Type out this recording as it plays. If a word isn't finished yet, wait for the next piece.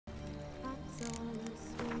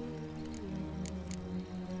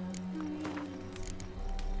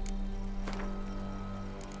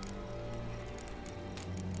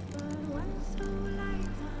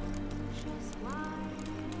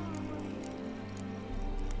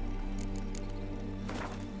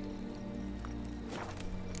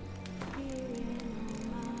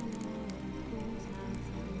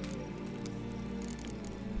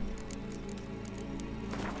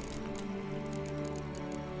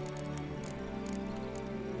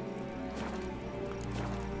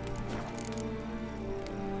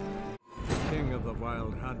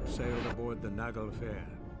wild hunt sailed aboard the Naglfar,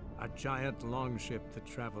 a giant longship that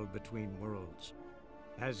traveled between worlds.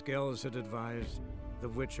 As Gels had advised, the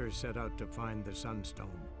Witcher set out to find the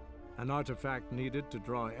Sunstone, an artifact needed to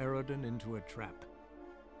draw Radeon into a trap.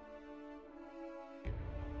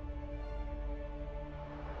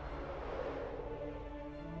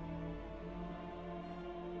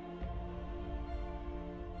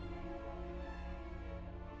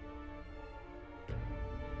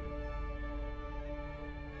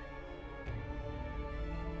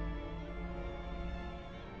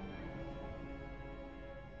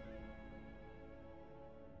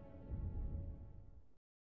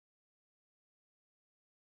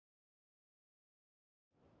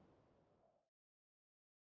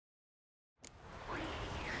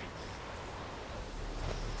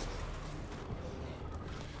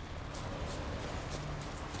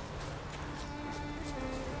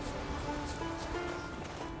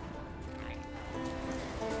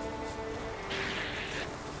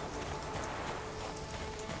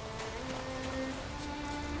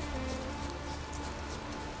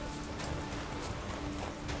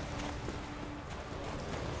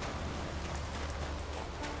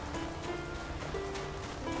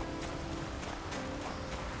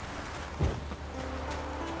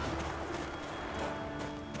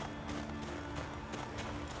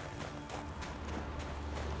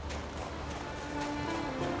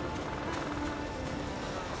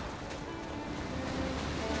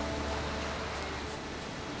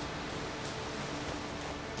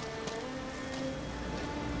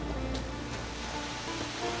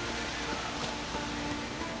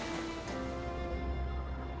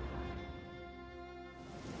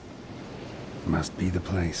 Must be the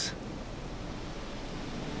place.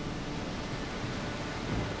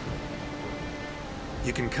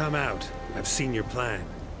 You can come out. I've seen your plan.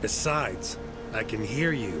 Besides, I can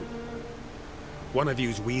hear you. One of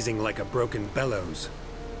you's wheezing like a broken bellows.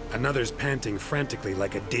 Another's panting frantically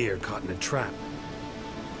like a deer caught in a trap.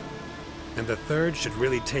 And the third should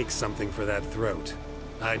really take something for that throat.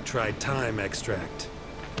 I'd try thyme extract.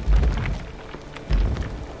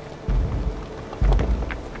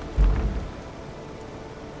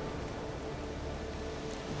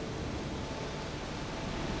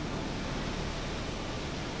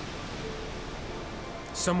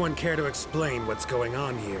 Someone care to explain what's going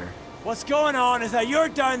on here? What's going on is that you're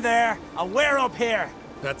down there, and we're up here.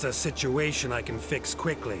 That's a situation I can fix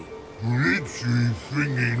quickly. Witchy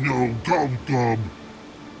thingy no dum-dum.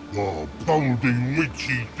 The pounding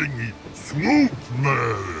witchy thingy swoop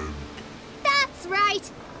man. That's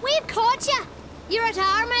right. We've caught you. You're at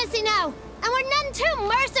our mercy now, and we're none too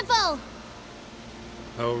merciful.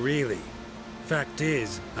 Oh, really? Fact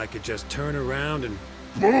is, I could just turn around and...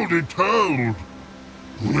 Bloody told.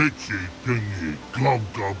 Witchy thingy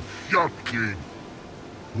dum-dum shotkin.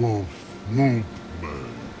 Wolf swoop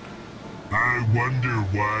man. I wonder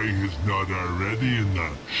why he's not already in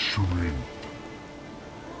that shrimp.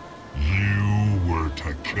 You were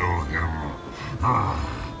to kill him.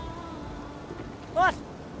 What?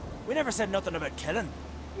 We never said nothing about killing.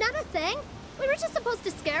 Not a thing. We were just supposed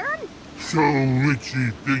to scare him. So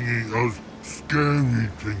witchy thingy us scary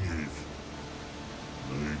thingies.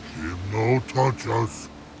 Make him no touch us.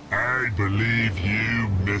 I believe you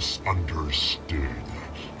misunderstood.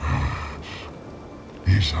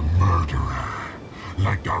 He's a murderer,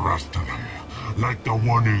 like the rest of them. Like the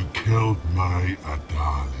one who killed my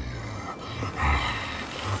Adalia.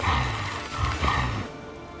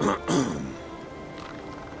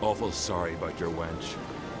 Awful sorry about your wench.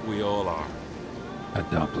 We all are. A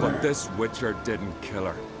Doppler. But this Witcher didn't kill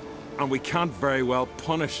her. And we can't very well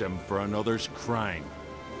punish him for another's crime.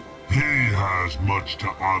 He has much to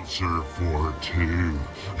answer for, too.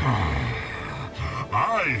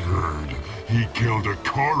 I heard he killed a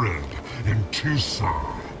Korid in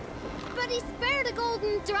Tucson. But he spared a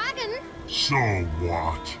golden dragon. So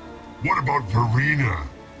what? What about Verena?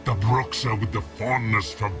 The Bruxa with the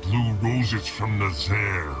fondness for blue roses from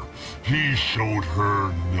Nazaire. He showed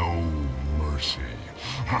her no mercy.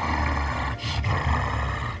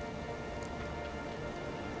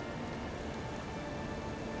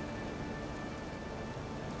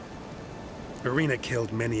 Verena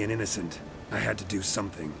killed many an innocent. I had to do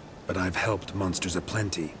something, but I've helped monsters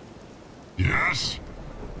aplenty. Yes?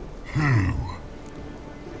 Who?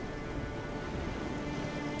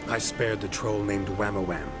 I spared the troll named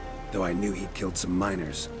Whamawam, though I knew he'd killed some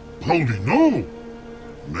miners. Holy no!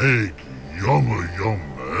 Make yum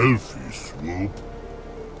elfie swoop.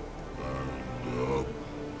 And,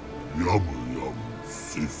 yum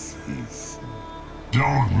sissies.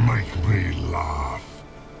 Don't make me laugh.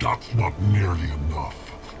 That's not nearly enough.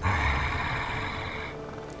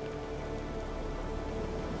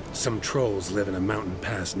 Some trolls live in a mountain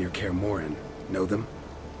pass near Kaer Morhen. Know them?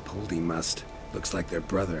 Poldy must. Looks like their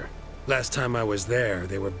brother. Last time I was there,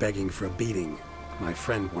 they were begging for a beating. My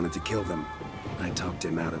friend wanted to kill them. I talked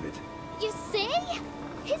him out of it. You see?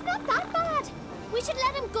 He's not that bad. We should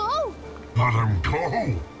let him go. Let him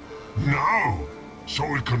go? No! So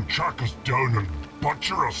he can track us down and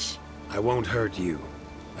butcher us. I won't hurt you.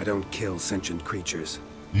 I don't kill sentient creatures.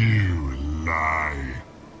 You lie.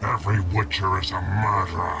 Every Witcher is a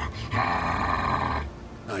murderer. Ah.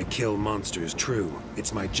 I kill monsters, true.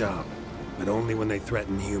 It's my job. But only when they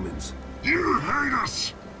threaten humans. You hate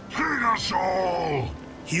us! Hate us all!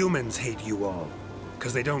 Humans hate you all.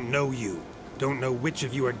 Because they don't know you. Don't know which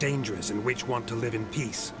of you are dangerous and which want to live in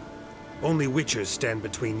peace. Only Witchers stand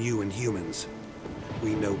between you and humans.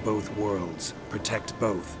 We know both worlds. Protect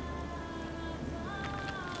both.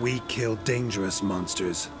 We kill dangerous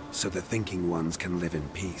monsters, so the thinking ones can live in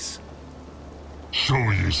peace. So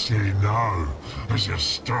you say now, as you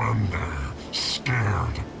stand there,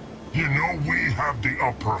 scared. You know we have the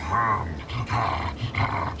upper hand. Ha,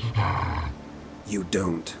 ha, ha. You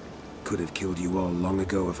don't. Could have killed you all long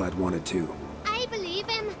ago if I'd wanted to. I believe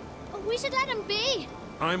him. We should let him be.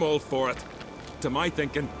 I'm all for it. To my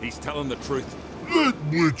thinking, he's telling the truth. Let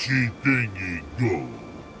witchy thingy go.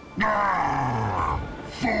 Ah!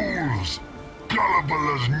 Fools!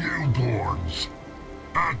 Gullible as newborns.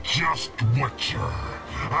 A just Witcher.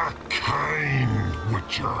 A kind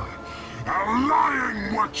Witcher. A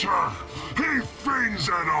lying Witcher! He feigns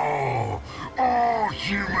it all! All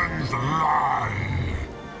humans lie!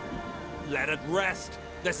 Let it rest.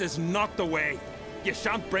 This is not the way. You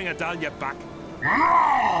shan't bring Adalia back.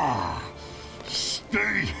 Ah!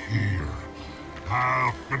 Stay here.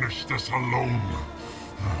 I'll finish this alone.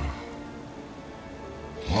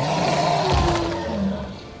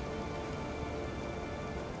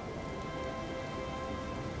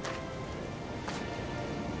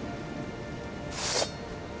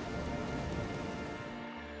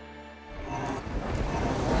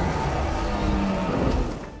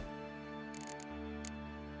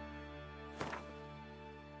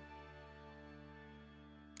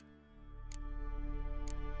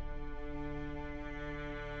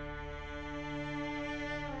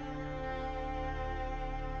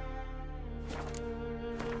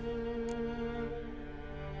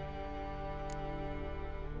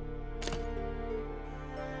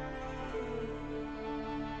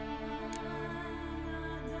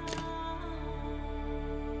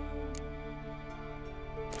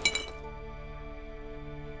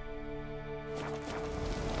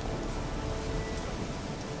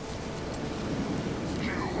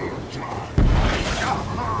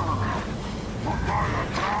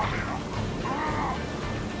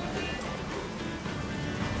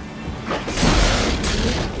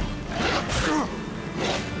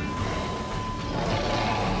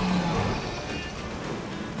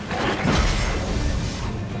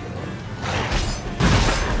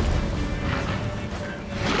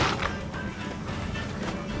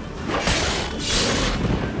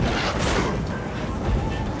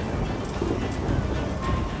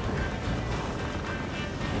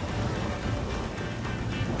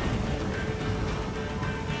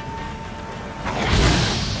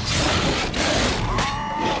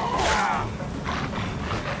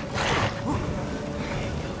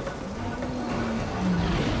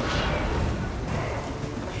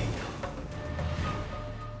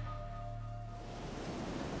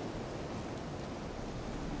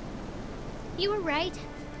 You were right.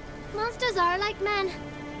 Monsters are like men.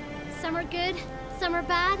 Some are good, some are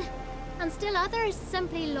bad, and still others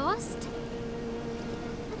simply lost.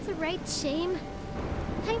 That's a right shame.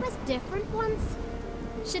 I was different once.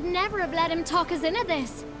 Should never have let him talk us into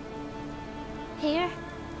this. Here,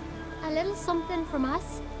 a little something from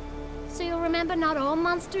us, so you'll remember not all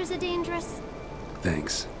monsters are dangerous.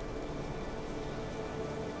 Thanks.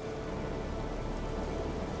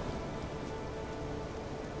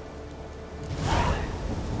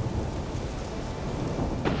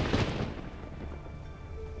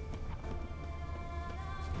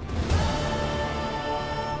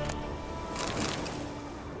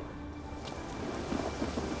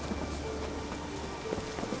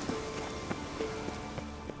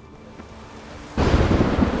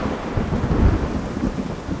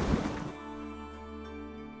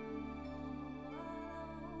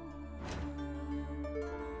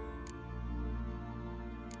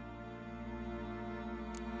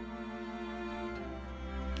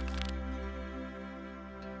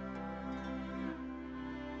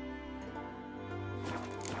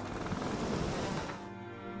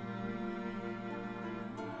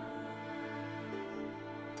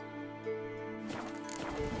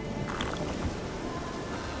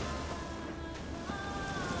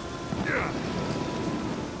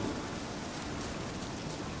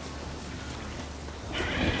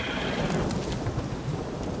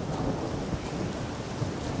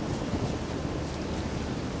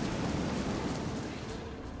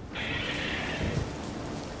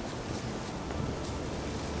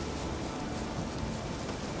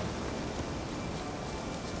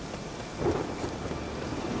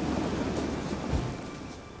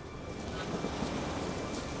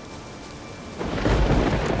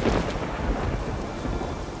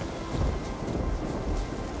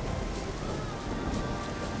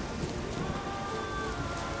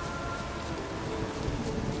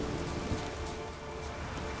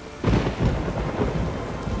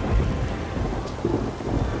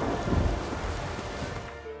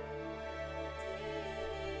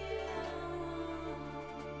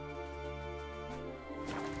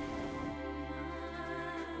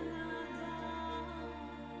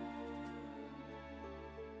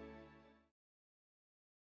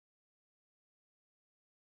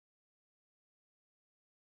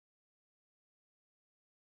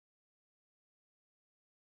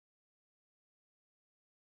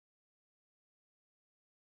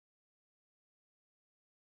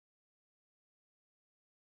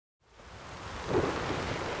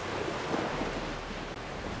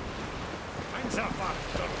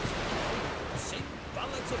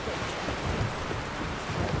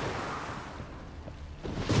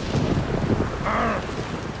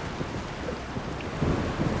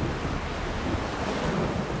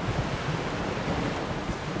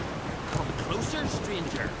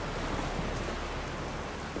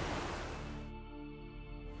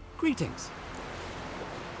 Greetings.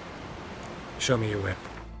 Show me your whip.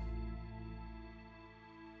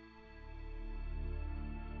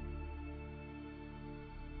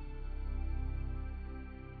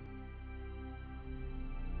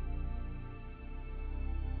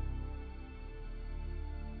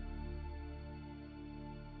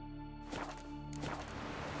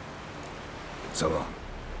 So long.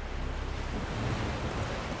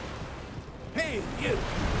 Hey, you!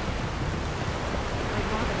 I'd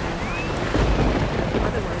rather than find.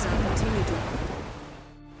 Otherwise, I'll continue to.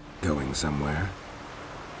 Going somewhere?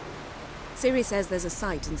 Siri says there's a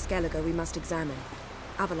site in Skellige we must examine.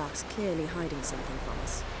 Avalok's clearly hiding something from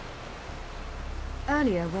us.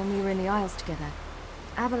 Earlier, when we were in the Isles together,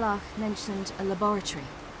 Avalok mentioned a laboratory.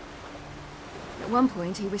 At one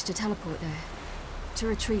point, he wished to teleport there, to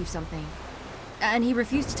retrieve something. And he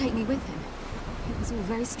refused to take me with him. It was all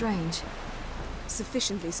very strange.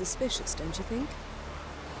 Sufficiently suspicious, don't you think?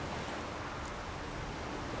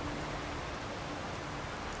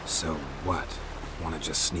 So what? Want to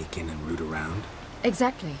just sneak in and root around?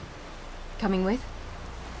 Exactly. Coming with?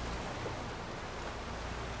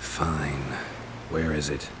 Fine. Where is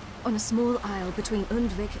it? On a small isle between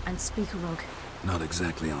Undvik and Spikerog. Not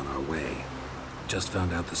exactly on our way. Just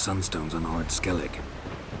found out the sunstone's on Ard Skellig.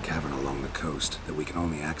 Cavern along the coast that we can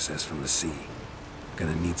only access from the sea.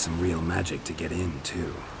 Gonna need some real magic to get in,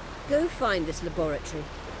 too. Go find this laboratory.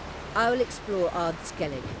 I'll explore Ard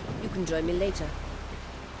Skellig. You can join me later.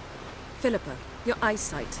 Philippa, your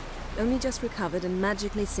eyesight. Only just recovered and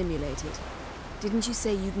magically simulated. Didn't you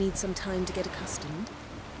say you'd need some time to get accustomed?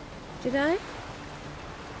 Did I?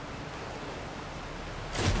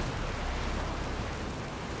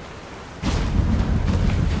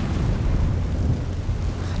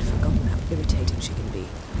 I'd forgotten how irritating she can be.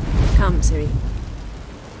 Come, Siri.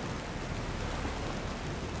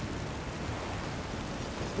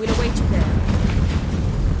 We'll await you there.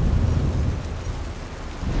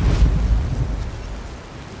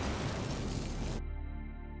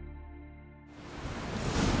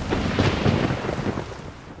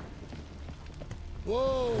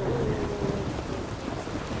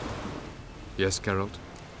 Yes, Geralt?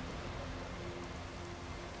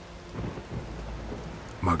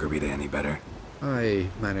 Margarita any better? I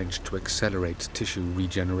managed to accelerate tissue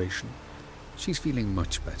regeneration. She's feeling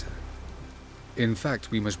much better. In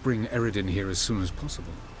fact, we must bring Eredin here as soon as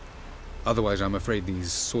possible. Otherwise, I'm afraid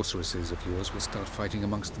these sorceresses of yours will start fighting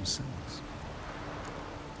amongst themselves.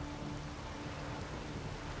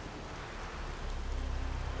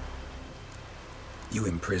 You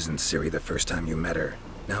imprisoned Ciri the first time you met her.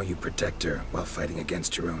 Now you protect her while fighting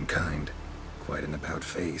against your own kind. Quite an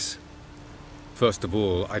about-face. First of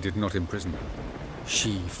all, I did not imprison her.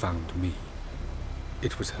 She found me.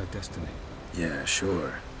 It was her destiny. Yeah,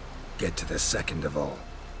 sure. Get to the second of all.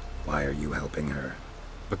 Why are you helping her?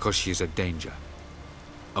 Because she is a danger.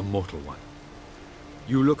 A mortal one.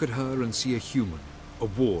 You look at her and see a human, a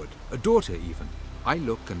ward, a daughter even. I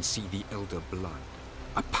look and see the Elder Blood.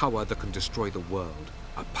 A power that can destroy the world.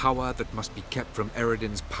 A power that must be kept from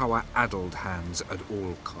Eredin's power-addled hands at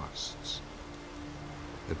all costs.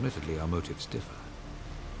 Admittedly, our motives differ.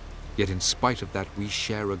 Yet in spite of that, we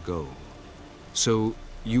share a goal. So,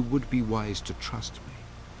 you would be wise to trust me.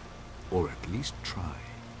 Or at least try.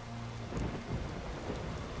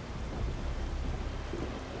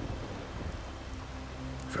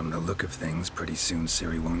 From the look of things, pretty soon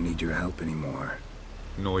Ciri won't need your help anymore.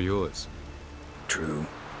 Nor yours. True.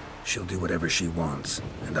 She'll do whatever she wants,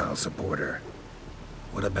 and I'll support her.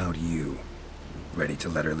 What about you? Ready to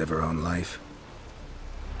let her live her own life?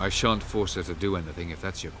 I shan't force her to do anything, if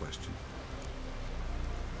that's your question.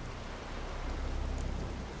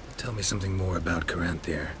 Tell me something more about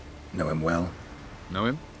Caranthir. Know him well? Know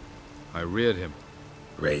him? I reared him.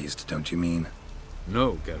 Raised, don't you mean?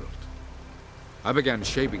 No, Geralt. I began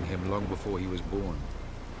shaping him long before he was born.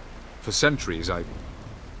 For centuries, I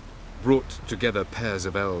brought together pairs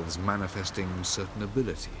of elves manifesting certain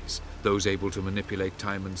abilities, those able to manipulate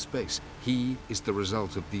time and space. He is the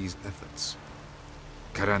result of these efforts.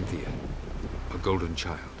 Caranthir, a golden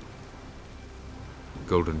child. A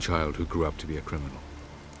golden child who grew up to be a criminal.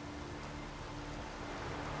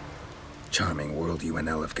 Charming world you and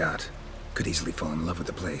Elle have got. Could easily fall in love with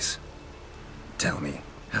the place. Tell me,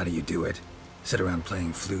 how do you do it? Sit around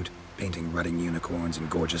playing flute, painting rutting unicorns and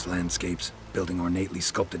gorgeous landscapes, building ornately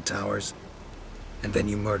sculpted towers? And then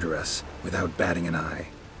you murder us, without batting an eye,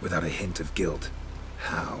 without a hint of guilt.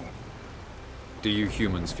 How? Do you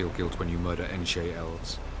humans feel guilt when you murder Enshe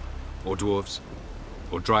elves? Or dwarves?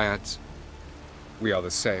 Or dryads? We are the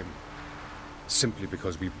same. Simply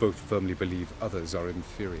because we both firmly believe others are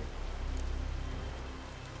inferior.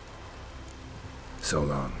 So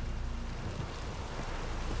long.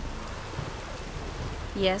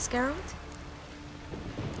 Yes, Geralt?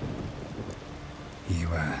 You,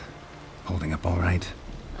 holding up all right?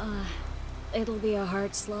 It'll be a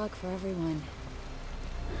hard slog for everyone.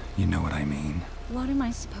 You know what I mean. What am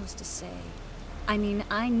I supposed to say? I mean,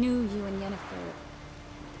 I knew you and Yennefer...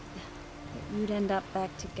 that you'd end up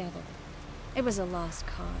back together. It was a lost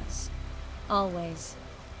cause. Always.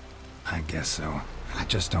 I guess so. I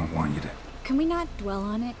just don't want you to... Can we not dwell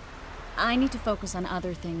on it? I need to focus on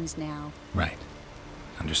other things now. Right.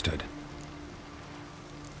 Understood.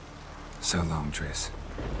 So long, Triss.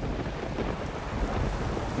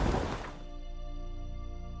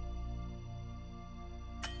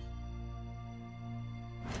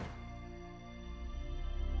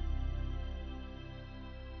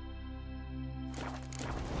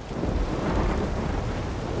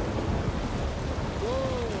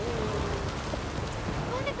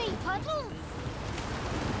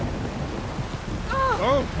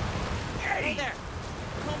 Hey there!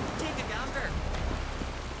 Come take a gander.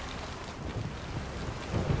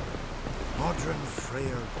 Modern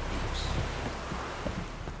Freyr Peaks.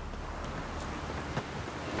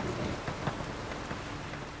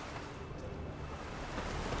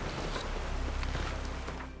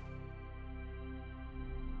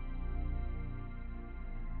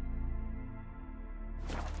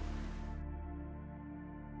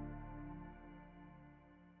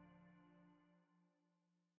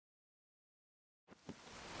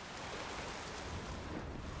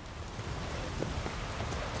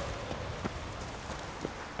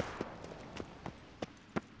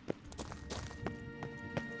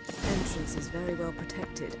 Entrance is very well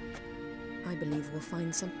protected. I believe we'll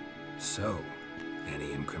find some... So,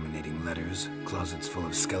 any incriminating letters? Closets full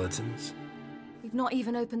of skeletons? We've not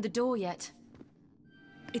even opened the door yet.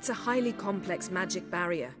 It's a highly complex magic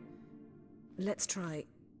barrier. Let's try.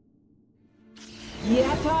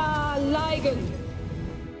 Yata Ligen!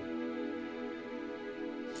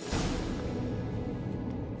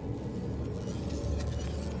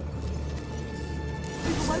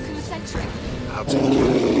 We've awoken a sentry. I'll take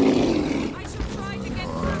it. I shall try to get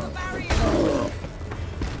through the barrier!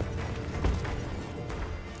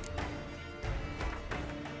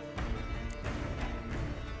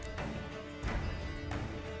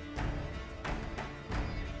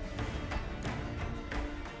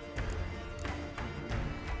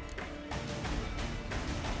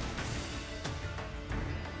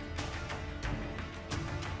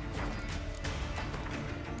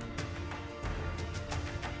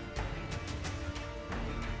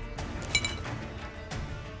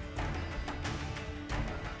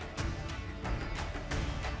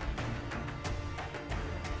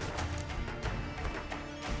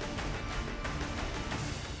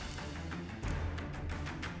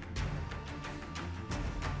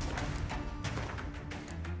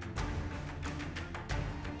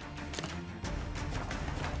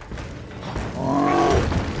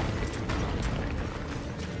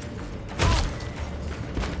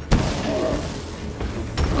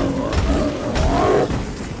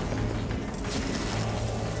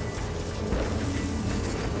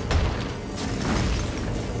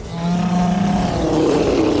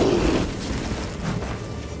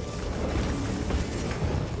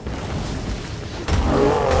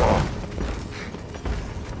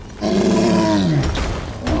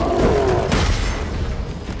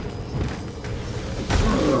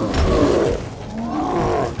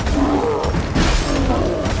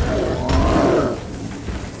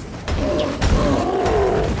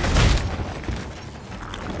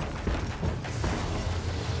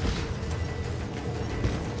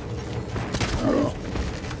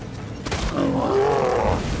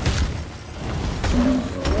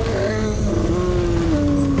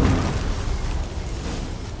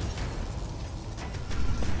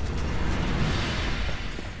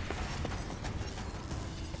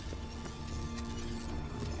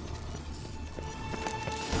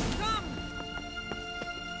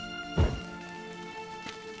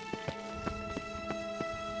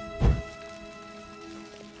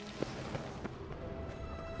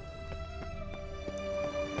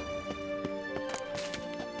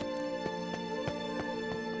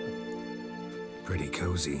 Pretty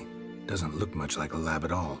cozy. Doesn't look much like a lab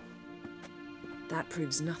at all. That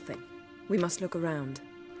proves nothing. We must look around.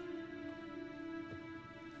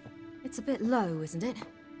 It's a bit low, isn't it?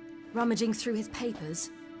 Rummaging through his papers.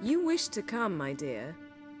 You wish to come, my dear.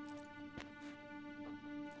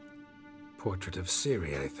 Portrait of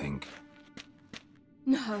Ciri, I think.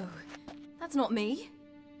 No, that's not me.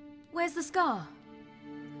 Where's the scar?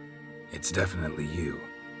 It's definitely you.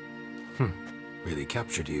 Really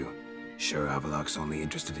captured you. Sure Avaloq's only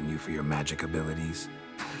interested in you for your magic abilities?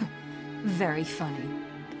 Very funny.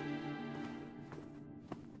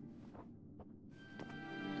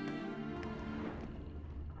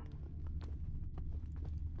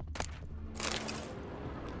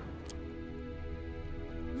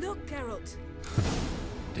 Look, Geralt!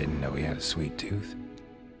 Didn't know he had a sweet tooth.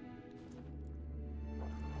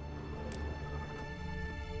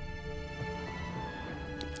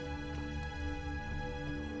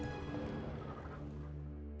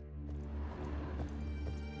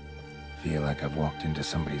 Feel like I've walked into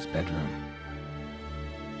somebody's bedroom.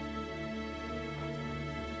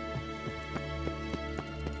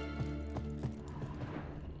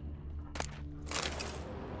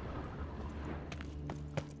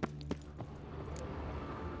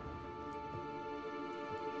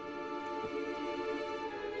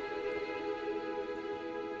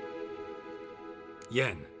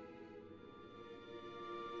 Yen.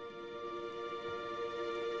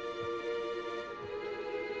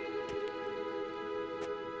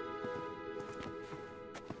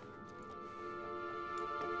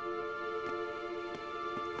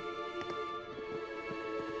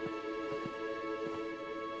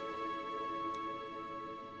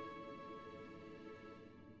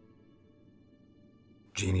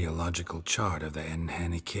 Genealogical chart of the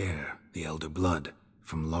Enhanikir, the Elder Blood,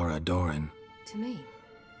 from Laura Doran. To me.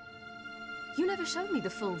 You never showed me the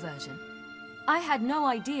full version. I had no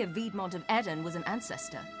idea Viedmont of Eden was an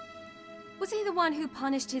ancestor. Was he the one who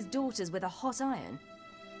punished his daughters with a hot iron?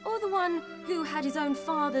 Or the one who had his own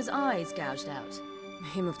father's eyes gouged out?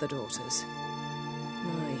 Him of the daughters.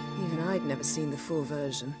 My, even I'd never seen the full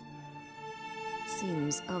version.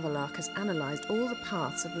 Seems Avaloq has analyzed all the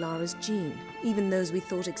parts of Lara's gene, even those we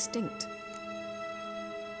thought extinct.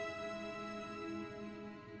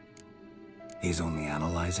 He's only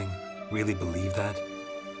analyzing? Really believe that?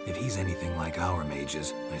 If he's anything like our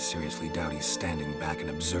mages, I seriously doubt he's standing back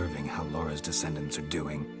and observing how Laura's descendants are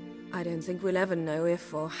doing. I don't think we'll ever know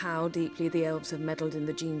if or how deeply the elves have meddled in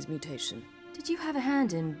the gene's mutation. Did you have a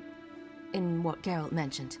hand in what Geralt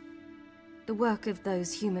mentioned? The work of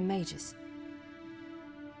those human mages?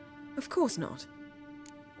 Of course not.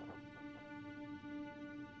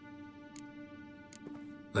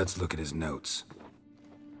 Let's look at his notes.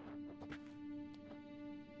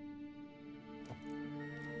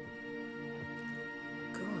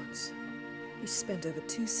 Gods, he spent over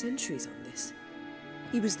 2 centuries on this.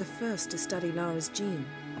 He was the first to study Lara's gene.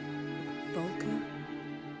 Volker?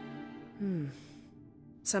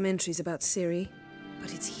 Some entries about Ciri,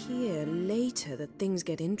 but it's here, later, that things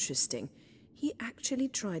get interesting. He actually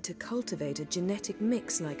tried to cultivate a genetic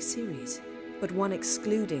mix like Ciri's, but one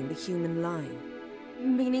excluding the human line.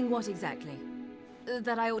 Meaning what exactly?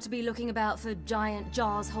 That I ought to be looking about for giant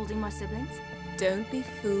jars holding my siblings? Don't be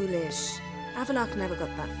foolish. Avaloq never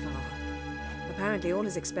got that far. Apparently all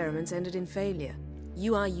his experiments ended in failure.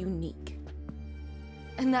 You are unique.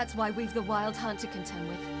 And that's why we've the Wild Hunt to contend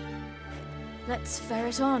with. Let's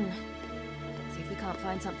ferret on. See if we can't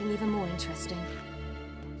find something even more interesting.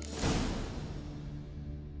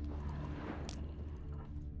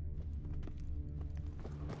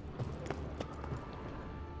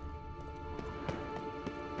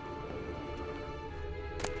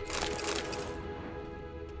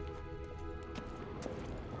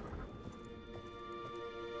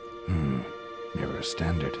 Mirror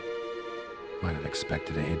standard. Might have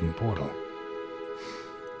expected a hidden portal.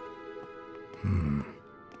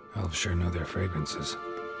 Elves sure know their fragrances.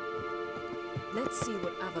 Let's see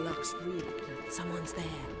what Avaloq's really planned. Someone's there,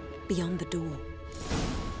 beyond the door.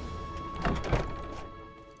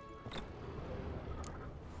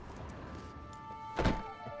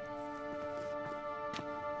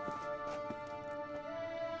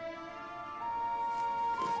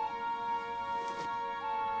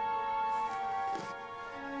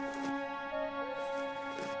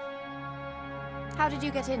 How did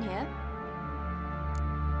you get in here?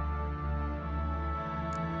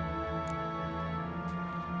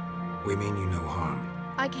 We mean you no harm.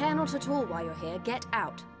 I care not at all why you're here. Get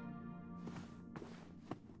out.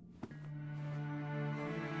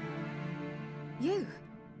 You?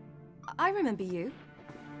 I remember you.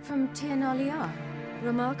 From Tir na Liar.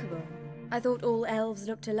 Remarkable. I thought all elves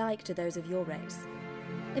looked alike to those of your race.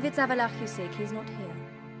 If it's Avaloq you seek, he's not here.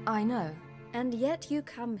 I know. And yet you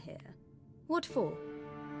come here. What for?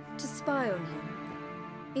 To spy on him.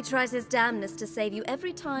 He tries his damnedest to save you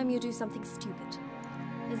every time you do something stupid.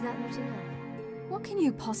 Is that not enough? What can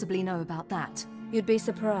you possibly know about that? You'd be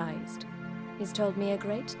surprised. He's told me a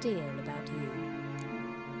great deal about you.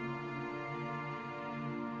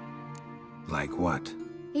 Like what?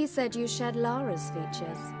 He said you shared Lara's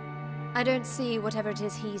features. I don't see whatever it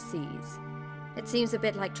is he sees. It seems a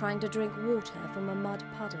bit like trying to drink water from a mud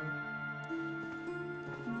puddle.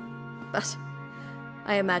 But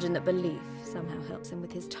I imagine that belief somehow helps him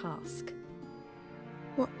with his task.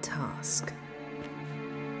 What task?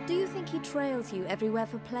 Do you think he trails you everywhere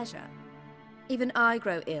for pleasure? Even I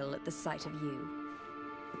grow ill at the sight of you.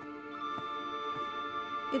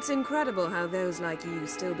 It's incredible how those like you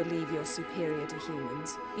still believe you're superior to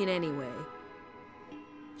humans, in any way.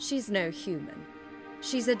 She's no human.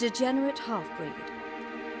 She's a degenerate half-breed.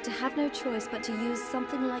 To have no choice but to use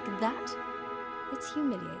something like that, it's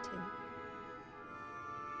humiliating.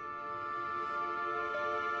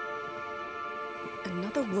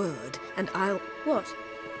 Another word, and I'll... What?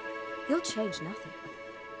 You'll change nothing.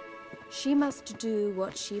 She must do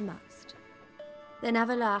what she must. Then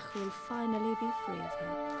Avalach will finally be free of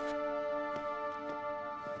her.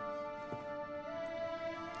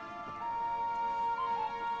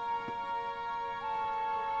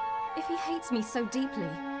 If he hates me so deeply,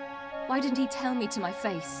 why didn't he tell me to my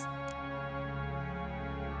face?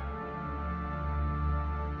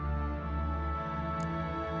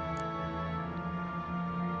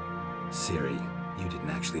 Ciri, you didn't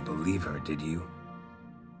actually believe her, did you?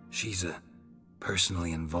 She's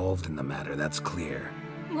personally involved in the matter, that's clear.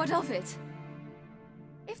 What of it?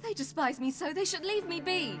 If they despise me so, they should leave me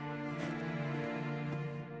be.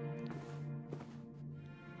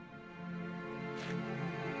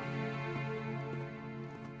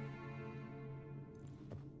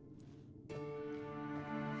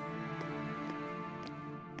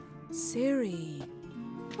 Ciri.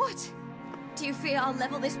 What? Do you fear I'll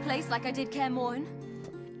level this place like I did Kaer Morhen?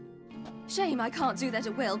 Shame I can't do that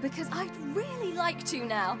at will, because I'd really like to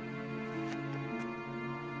now.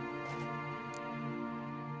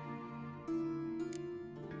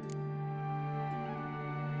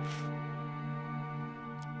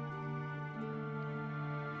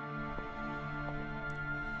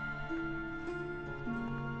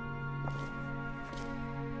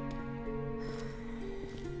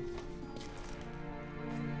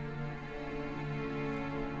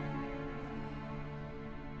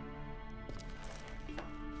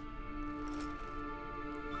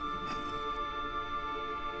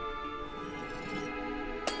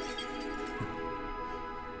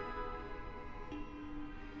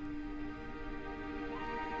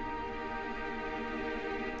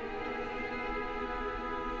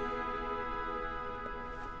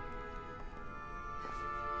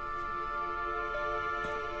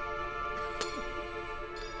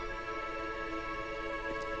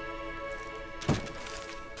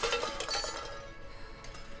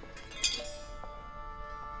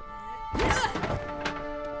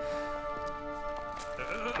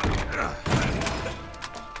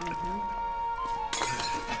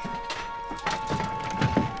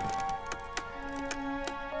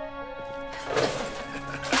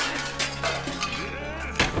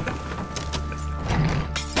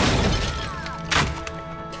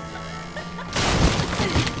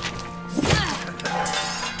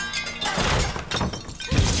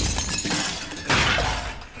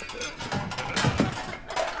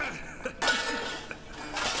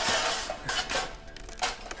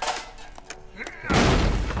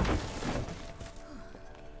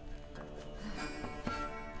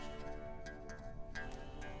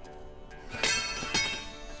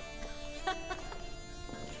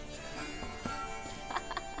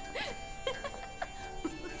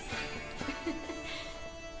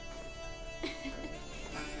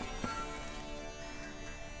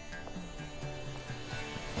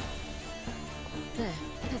 There,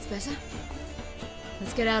 that's better.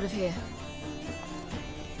 Let's get out of here.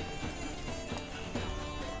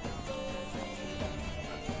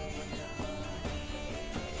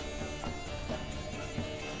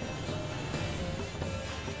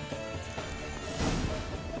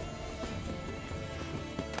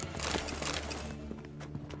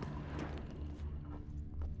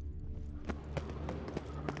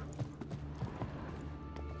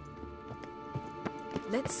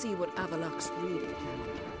 Let's see what Avalach's really planning.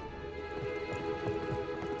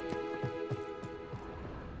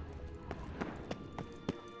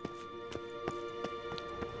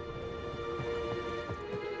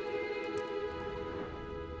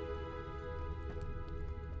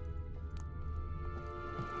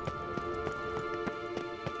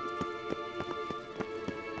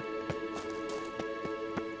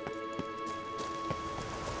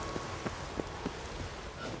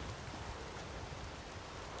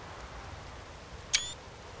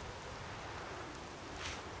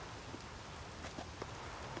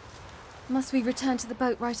 Must we return to the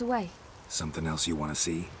boat right away? Something else you want to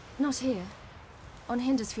see? Not here. On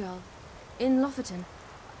Hindersfjall. In Lofoten,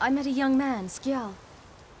 I met a young man, Skjal.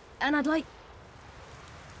 And I'd like...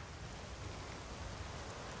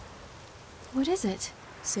 What is it?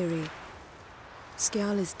 Ciri,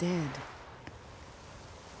 Skjal is dead.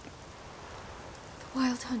 The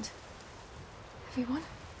Wild Hunt. Everyone?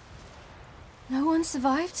 No one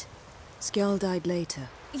survived? Skjal died later.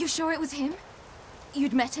 You sure it was him?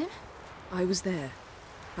 You'd met him? I was there.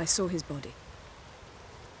 I saw his body.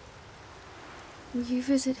 Will you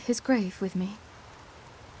visit his grave with me?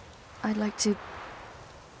 I'd like to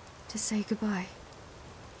say goodbye.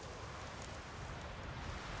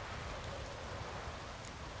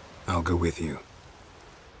 I'll go with you.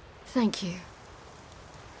 Thank you.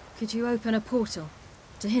 Could you open a portal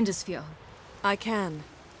to Hindersfjord? I can.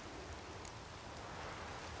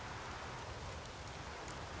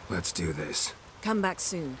 Let's do this. Come back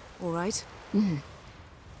soon, all right?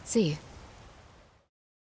 See you.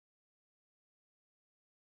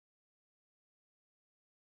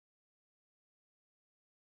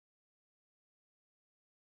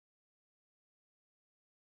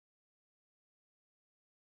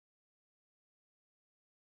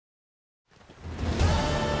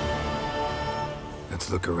 Let's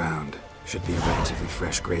look around. Should be a relatively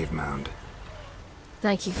fresh grave mound.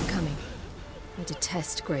 Thank you for coming. I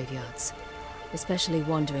detest graveyards, especially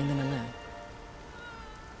wandering them alone.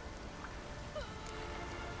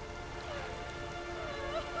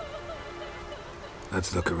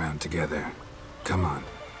 Let's look around together. Come on.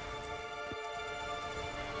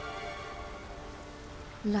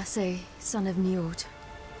 Lasse, son of Njord.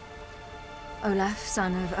 Olaf,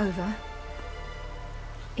 son of Over.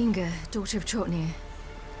 Inga, daughter of Trotnir.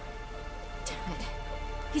 Damn it.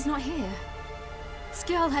 He's not here.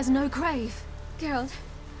 Skjal has no grave. Geralt,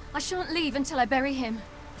 I shan't leave until I bury him.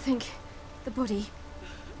 Think, the body.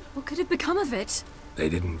 What could have become of it? They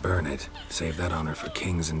didn't burn it. Save that honor for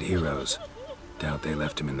kings and heroes. Doubt they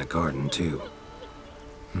left him in the garden, too.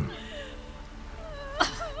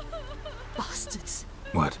 Bastards.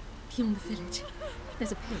 What? Beyond the village,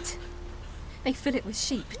 there's a pit. They fill it with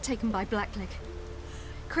sheep taken by Blackleg.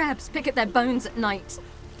 Crabs pick at their bones at night.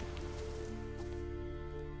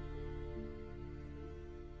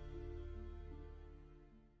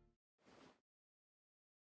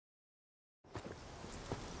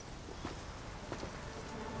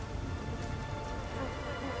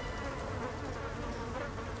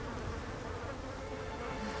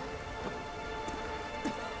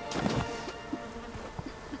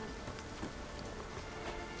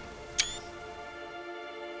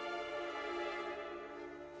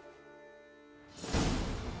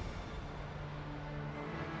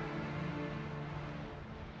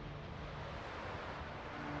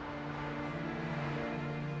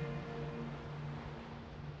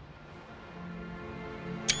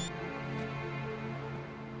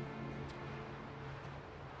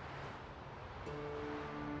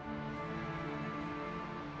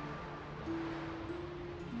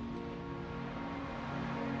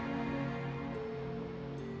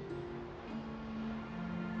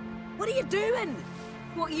 What are you doing?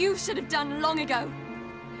 What you should have done long ago.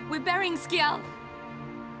 We're burying Skjal.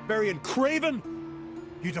 Burying Craven?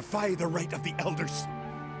 You defy the right of the elders.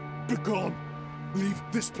 Begone. Leave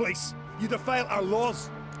this place. You defile our laws.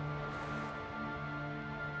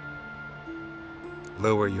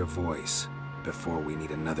 Lower your voice before we need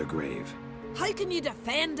another grave. How can you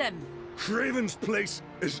defend him? Craven's place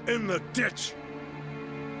is in the ditch.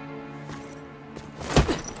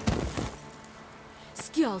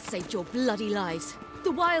 Skjal saved your bloody lives.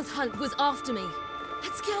 The Wild Hunt was after me.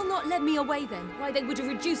 Had Skjal not led me away then, why they would have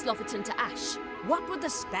reduced Lofoten to ash. What would the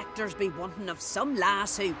spectres be wanting of some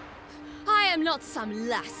lass who... I am not some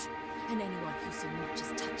lass. And anyone who so much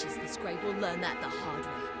as touches this grave will learn that the hard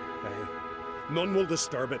way. None will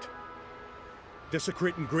disturb it.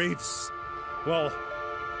 Desecrating graves, well,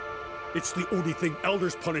 it's the only thing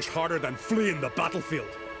elders punish harder than fleeing the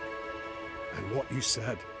battlefield. And what you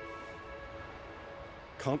said...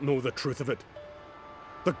 Can't know the truth of it.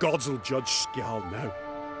 The gods will judge Skjal now.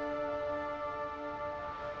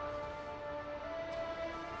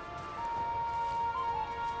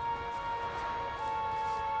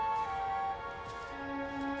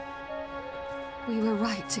 We were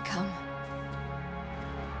right to come.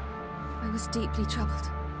 I was deeply troubled.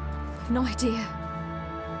 I've no idea.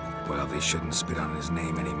 Well, they shouldn't spit on his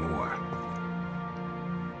name anymore.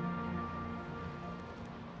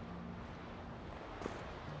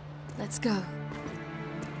 Let's go.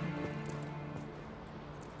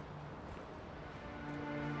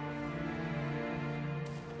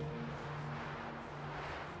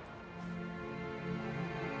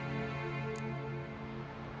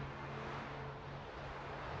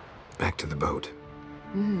 Back to the boat.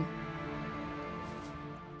 Mm-hmm.